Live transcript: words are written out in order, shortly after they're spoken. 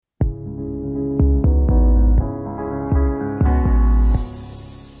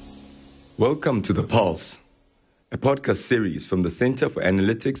Welcome to The Pulse, a podcast series from the Center for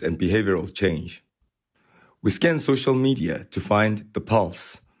Analytics and Behavioral Change. We scan social media to find the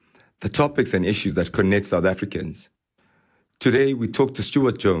pulse, the topics and issues that connect South Africans. Today, we talk to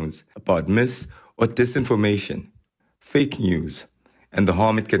Stuart Jones about mis- or disinformation, fake news, and the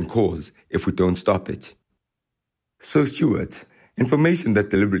harm it can cause if we don't stop it. So, Stuart, information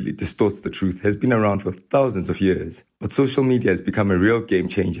that deliberately distorts the truth has been around for thousands of years, but social media has become a real game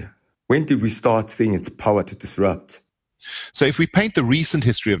changer. When did we start seeing its power to disrupt? So if we paint the recent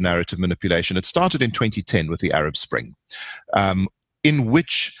history of narrative manipulation, it started in 2010 with the Arab Spring, in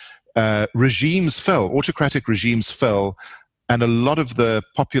which regimes fell, autocratic regimes fell, and a lot of the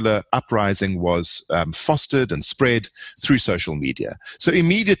popular uprising was fostered and spread through social media. So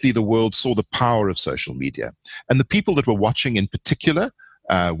immediately the world saw the power of social media. And the people that were watching in particular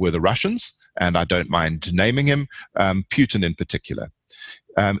were the Russians, and I don't mind naming him, Putin in particular.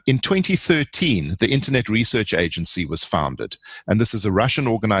 In 2013, the Internet Research Agency was founded, and this is a Russian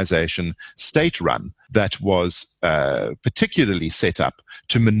organization, state-run, that was particularly set up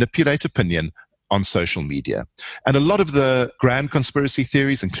to manipulate opinion on social media. And a lot of the grand conspiracy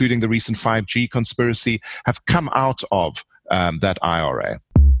theories, including the recent 5G conspiracy, have come out of that IRA.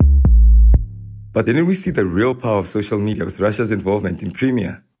 But didn't we see the real power of social media with Russia's involvement in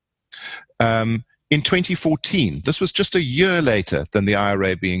Crimea? In 2014, this was just a year later than the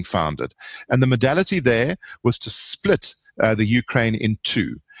IRA being founded. And the modality there was to split the Ukraine in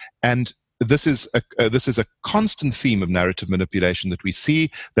two. And this is a constant theme of narrative manipulation that we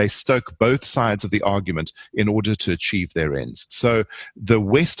see. They stoke both sides of the argument in order to achieve their ends. So the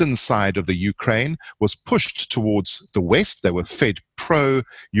western side of the Ukraine was pushed towards the west. They were fed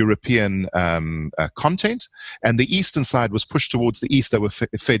pro-European content, and the eastern side was pushed towards the east. They were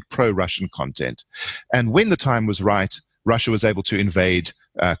fed pro-Russian content. And when the time was right, Russia was able to invade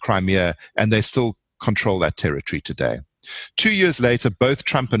Crimea, and they still control that territory today. 2 years later, both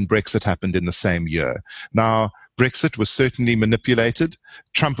Trump and Brexit happened in the same year. Now, Brexit was certainly manipulated.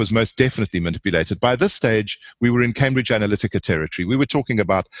 Trump was most definitely manipulated. By this stage, we were in Cambridge Analytica territory. We were talking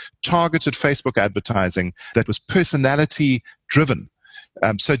about targeted Facebook advertising that was personality-driven.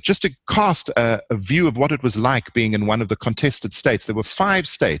 So just to cast a view of what it was like being in one of the contested states, there were 5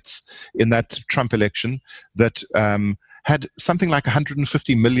 states in that Trump election that had something like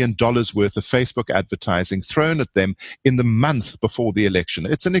 $150 million worth of Facebook advertising thrown at them in the month before the election.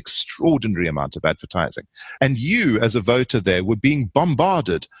 It's an extraordinary amount of advertising. And you, as a voter there, were being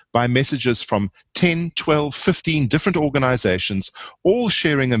bombarded by messages from 10, 12, 15 different organizations, all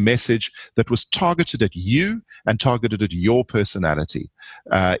sharing a message that was targeted at you and targeted at your personality.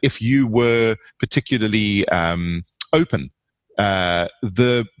 If you were particularly open,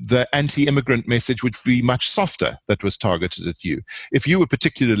 the anti-immigrant message would be much softer, that was targeted at you. If you were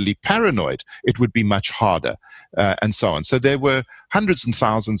particularly paranoid, it would be much harder, and so on. So there were hundreds and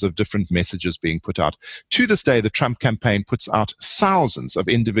thousands of different messages being put out. To this day, the Trump campaign puts out thousands of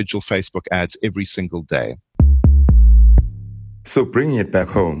individual Facebook ads every single day. So bringing it back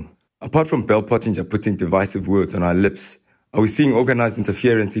home, apart from Bell Pottinger putting divisive words on our lips, are we seeing organized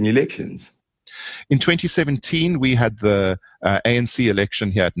interference in elections? In 2017, we had the ANC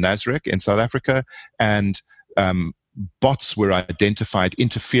election here at Nasrec in South Africa, and bots were identified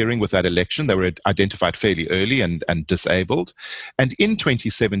interfering with that election. They were identified fairly early and disabled. And in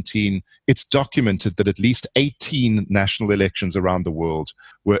 2017, it's documented that at least 18 national elections around the world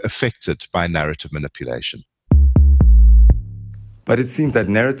were affected by narrative manipulation. But it seems that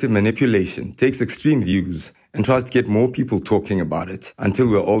narrative manipulation takes extreme views and tries to get more people talking about it until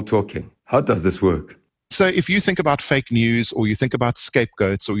we're all talking. How does this work? So if you think about fake news, or you think about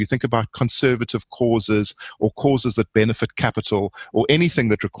scapegoats, or you think about conservative causes, or causes that benefit capital, or anything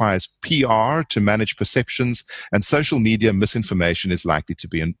that requires PR to manage perceptions, and social media misinformation is likely to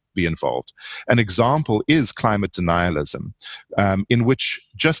be involved. An example is climate denialism, in which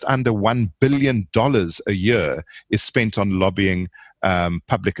just under $1 billion a year is spent on lobbying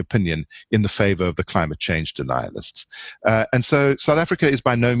public opinion in the favor of the climate change denialists. And so South Africa is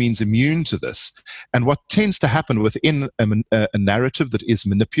by no means immune to this. And what tends to happen within a narrative that is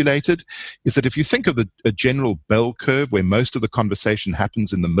manipulated is that if you think of a general bell curve where most of the conversation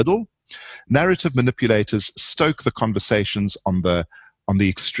happens in the middle, narrative manipulators stoke the conversations on the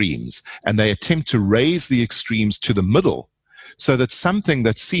extremes, and they attempt to raise the extremes to the middle so that something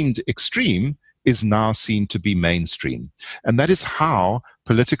that seemed extreme is now seen to be mainstream. And that is how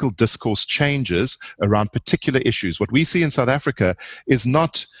political discourse changes around particular issues. What we see in South Africa is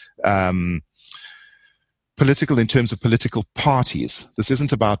not political in terms of political parties. This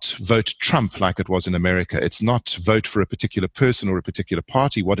isn't about vote Trump like it was in America. It's not vote for a particular person or a particular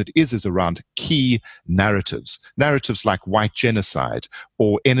party. What it is around key narratives. Narratives like white genocide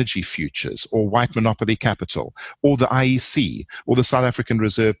or energy futures or white monopoly capital or the IEC or the South African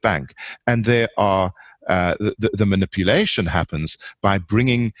Reserve Bank. And there are the manipulation happens by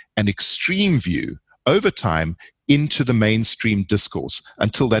bringing an extreme view over time into the mainstream discourse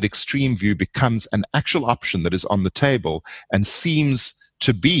until that extreme view becomes an actual option that is on the table and seems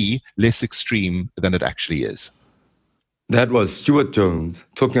to be less extreme than it actually is. That was Stuart Jones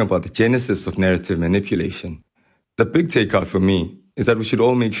talking about the genesis of narrative manipulation. The big takeout for me is that we should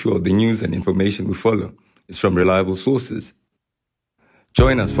all make sure the news and information we follow is from reliable sources.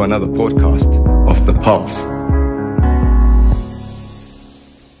 Join us for another podcast of The Pulse.